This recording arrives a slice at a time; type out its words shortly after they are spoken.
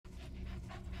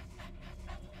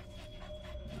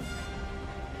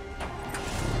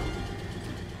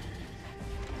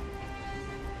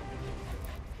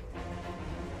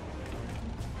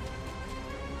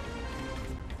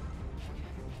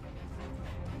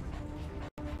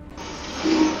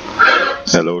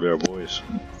Hello there, boys.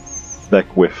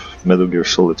 Back with Metal Gear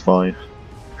Solid 5.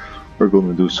 We're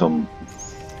gonna do some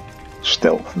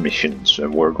stealth missions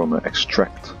and we're gonna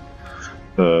extract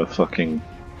an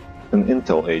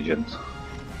intel agent.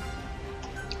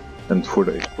 And for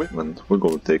the equipment, we're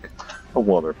gonna take a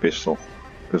water pistol.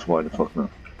 Because why the fuck not?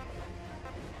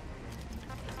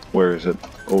 Where is it?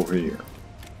 Over here.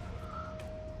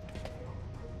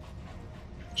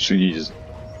 Jeez.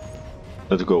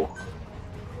 Let's go.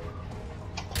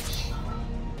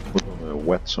 We're gonna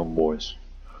wet some boys.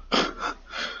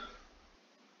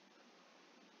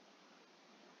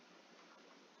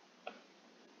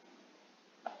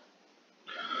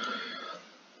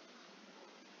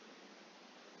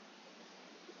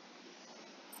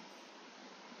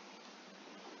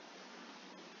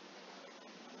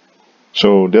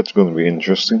 So that's gonna be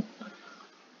interesting.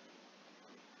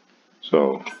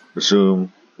 So,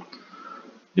 resume.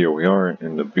 Here we are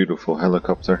in the beautiful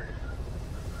helicopter.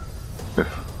 With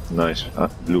nice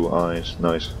blue eyes,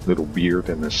 nice little beard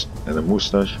and a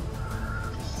moustache.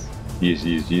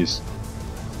 Yes.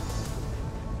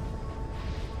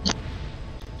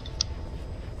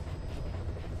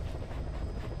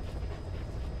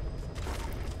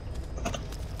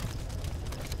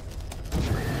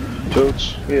 So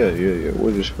it's, yeah,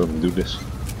 we're just gonna do this.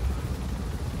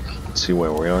 Let's see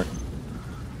where we are.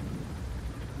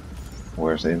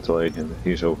 Where's the intel agent?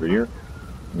 He's over here.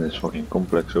 And this fucking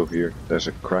complex over here. There's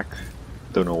a crack.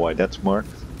 Don't know why that's marked.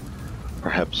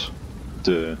 Perhaps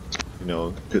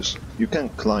because you can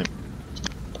climb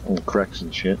on cracks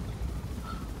and shit.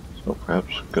 So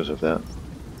perhaps because of that.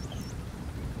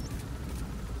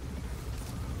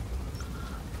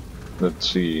 Let's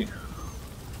see.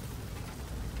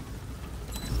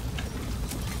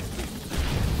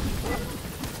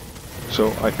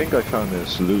 So I think I found a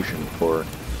solution for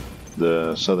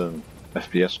the sudden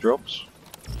FPS drops.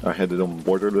 I had it on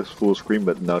borderless full screen,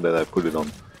 but now that I put it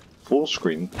on full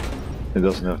screen, it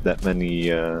doesn't have that many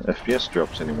FPS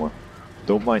drops anymore.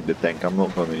 Don't mind the tank, I'm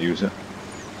not gonna use it.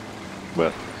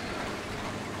 But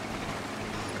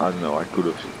I don't know, I could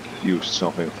have used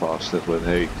something faster, but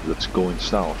hey, let's go in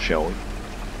style, shall we?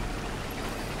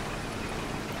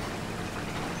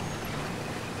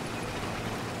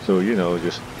 So, you know,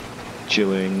 just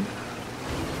chilling,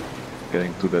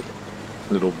 getting to that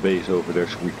little base over there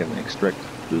so we can extract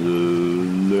the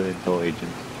intel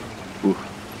agent. Oof.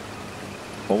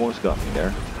 Almost got me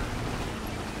there.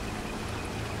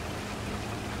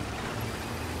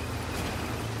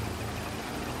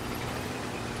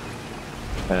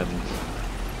 And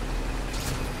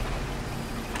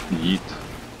yeet.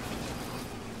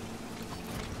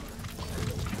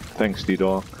 Thanks,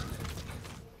 D-Dog.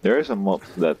 There is a mod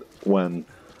that when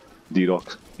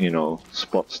D-Dog,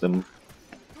 spots them,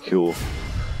 he'll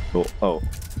oh.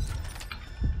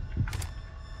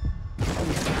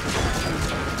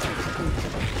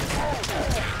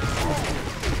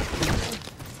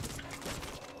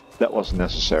 That was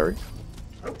necessary.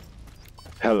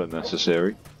 Hella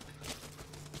necessary.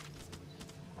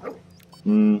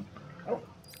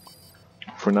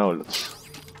 For now, let's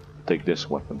take this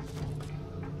weapon.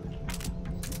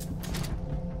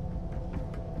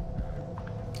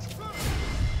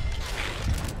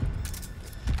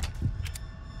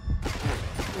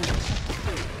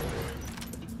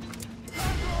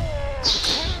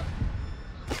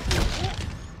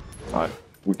 Alright,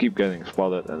 we keep getting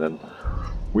spotted and then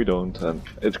we don't, and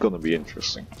it's gonna be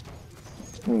interesting.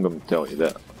 I'm gonna tell you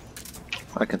that.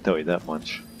 I can tell you that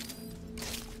much.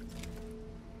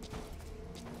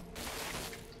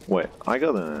 Wait,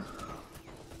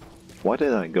 why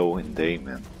did I go in day,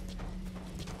 man?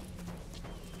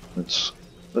 Let's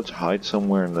hide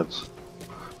somewhere and let's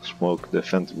smoke the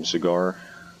phantom cigar.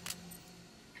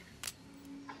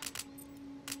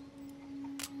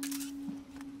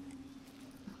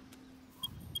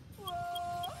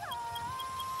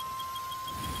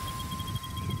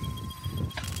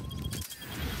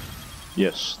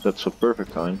 Yes, that's a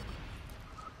perfect time.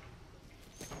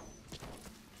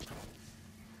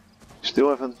 Still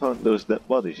haven't found those dead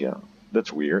bodies yet.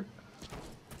 That's weird.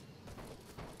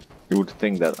 You would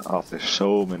think that after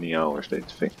so many hours they'd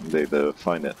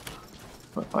find it.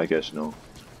 But I guess no.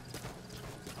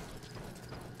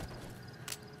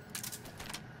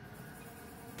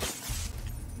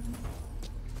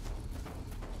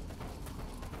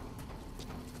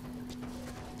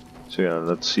 So yeah,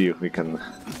 let's see if we can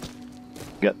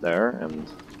get there and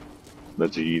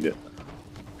let's eat it.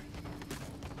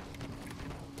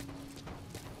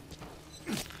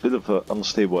 Bit of an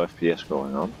unstable FPS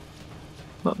going on.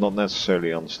 Not necessarily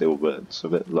unstable, but it's a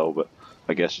bit low, but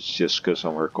I guess it's just because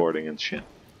I'm recording and shit.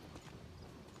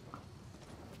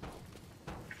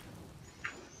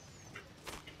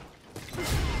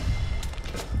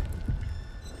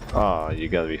 Ah, you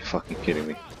gotta be fucking kidding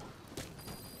me.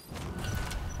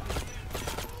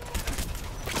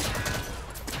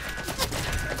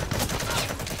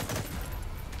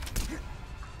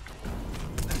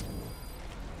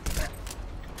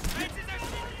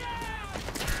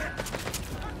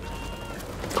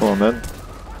 Come on, man.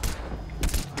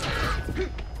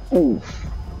 Oof.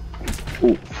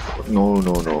 Oof. No,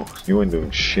 no, no. You ain't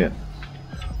doing shit.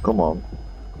 Come on.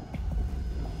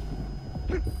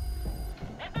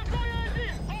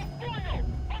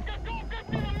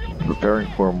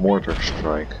 Preparing for a mortar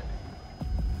strike.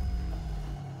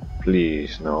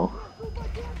 Please, no.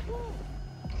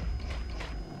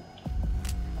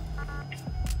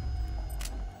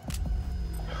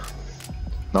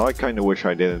 Now I kinda wish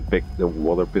I didn't pick the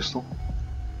water pistol.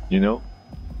 You know?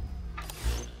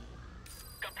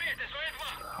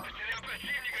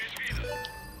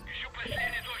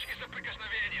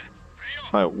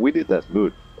 We did that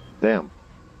good. Damn.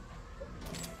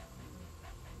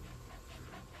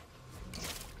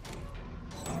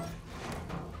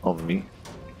 On me.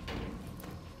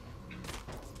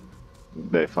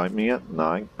 Did they find me yet?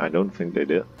 No, I don't think they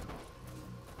did.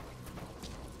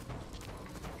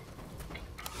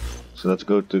 So let's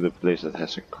go to the place that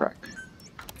has a crack.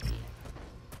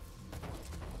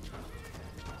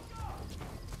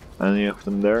 Any of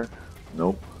them there?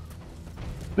 Nope.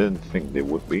 Didn't think they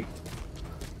would be.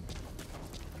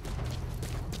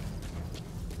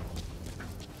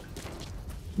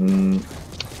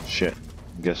 Shit.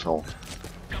 Guess I'll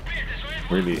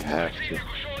really have to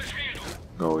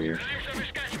go here.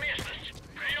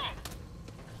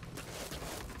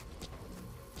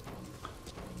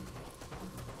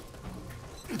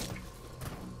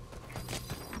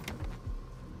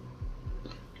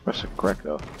 Where's the crack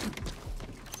though?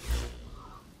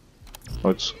 Oh,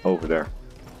 it's over there.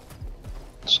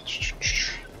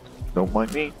 Don't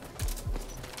mind me.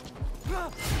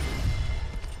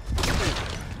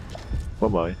 Bye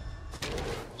bye.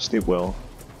 Sleep well.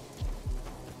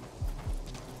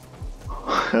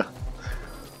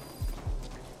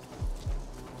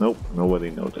 Nope,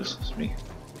 nobody notices me.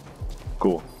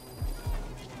 Cool.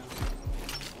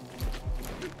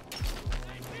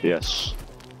 Yes.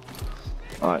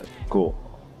 Alright, cool.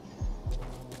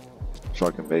 So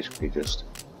I can basically just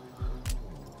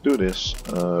do this.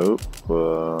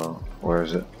 Where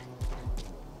is it?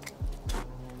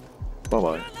 Bye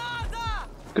bye.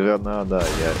 Granada,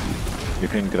 yeah. You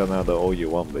can Granada all you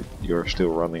want, but you're still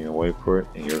running away for it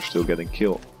and you're still getting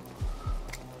killed.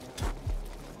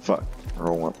 Fuck,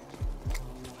 wrong one.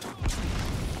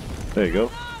 There you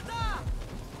go.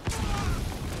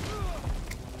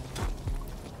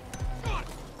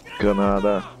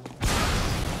 Granada.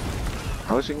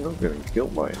 How is he not getting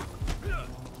killed by it?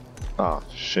 Ah,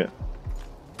 shit.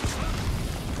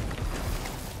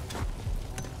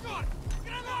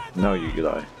 Now you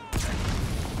die.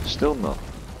 Still not.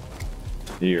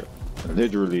 Here.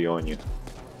 Literally on you.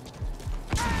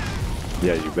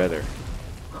 Yeah, you better.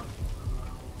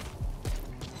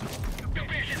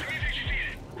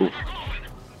 Oof.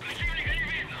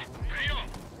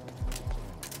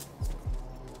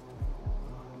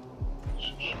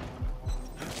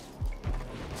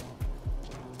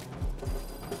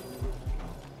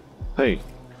 Hey.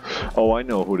 Oh, I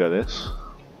know who that is.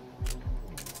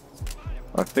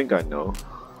 I think I know.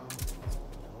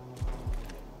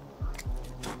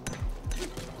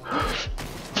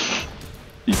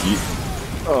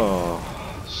 Oh,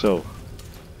 so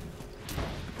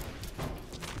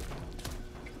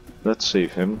let's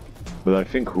save him. But I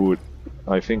think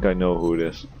I know who it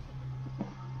is.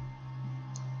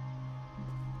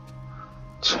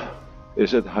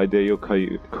 Is it Hideo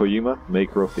Kojima,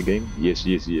 maker of the game? Yes,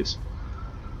 yes, yes.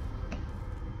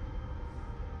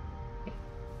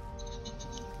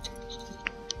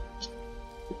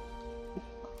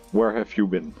 Where have you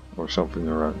been? Or something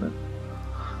around that.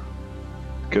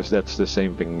 Because that's the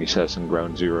same thing he says in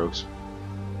Ground Zeroes.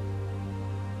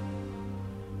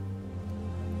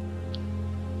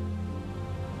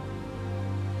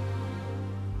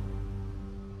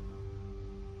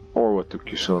 Or what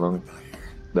took you so long?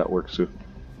 That works too.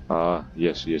 Ah,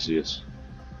 yes, yes, yes.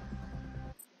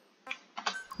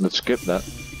 Let's skip that.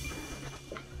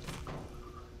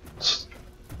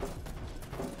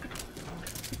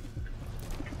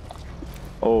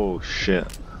 Oh shit.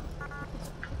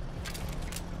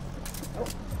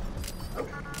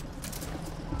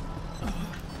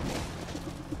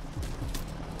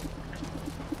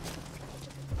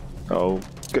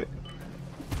 Okay.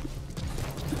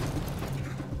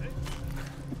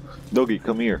 Doggy,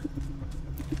 come here.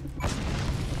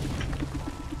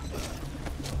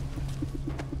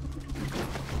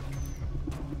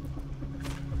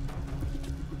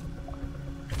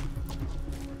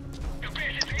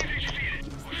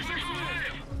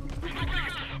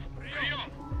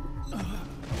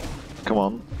 Come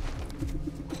on.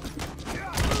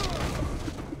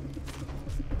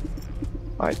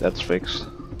 Alright, that's fixed.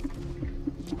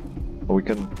 We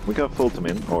can fold them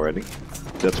in already.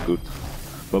 That's good.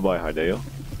 Bye bye, Hideo.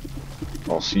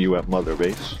 I'll see you at Mother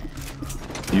Base.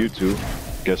 You too.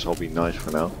 Guess I'll be nice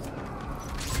for now.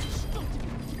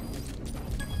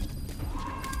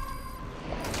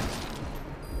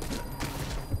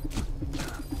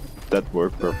 That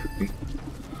worked perfectly.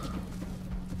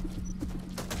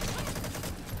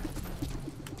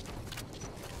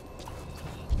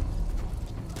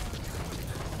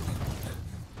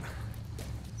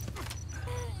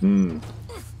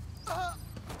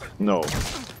 No.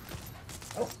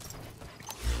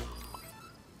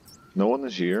 No one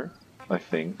is here, I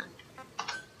think.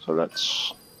 So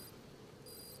let's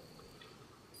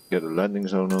get a landing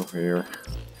zone over here.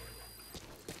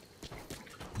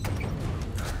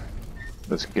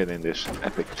 Let's get in this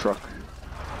epic truck.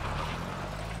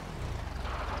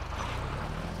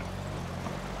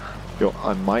 Yo,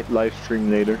 I might live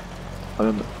stream later.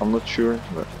 I'm not sure,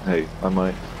 but hey, I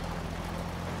might.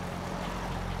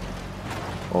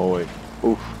 Oh wait,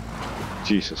 oof,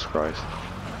 Jesus Christ.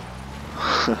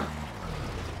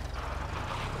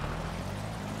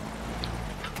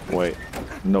 Wait,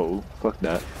 no, fuck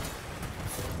that.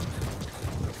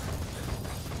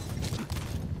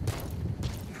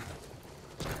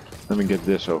 Let me get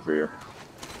this over here.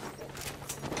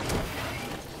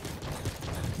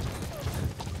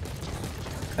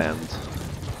 And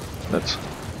let's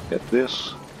get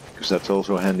this, because that's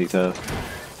also handy to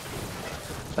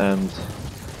have. And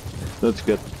let's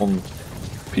get on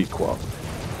P-Quad.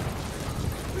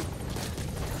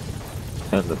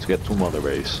 And let's get to Mother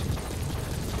Base.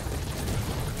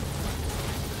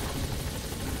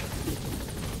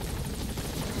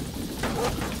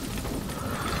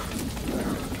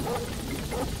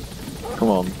 Come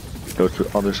on, go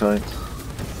to other side.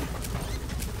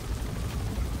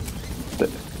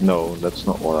 No, that's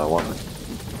not what I wanted.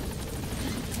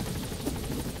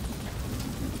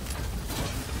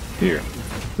 Here,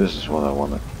 this is what I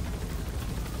wanted.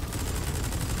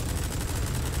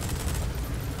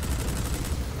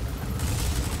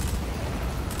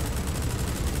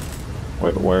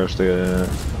 Wait, where's the...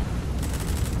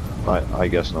 I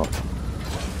guess not.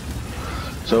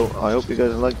 So, I hope you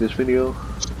guys liked this video.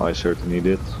 I certainly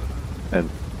did. And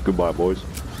goodbye, boys.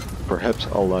 Perhaps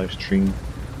I'll live stream.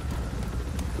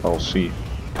 I'll see.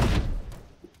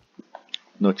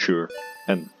 Not sure.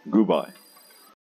 And goodbye.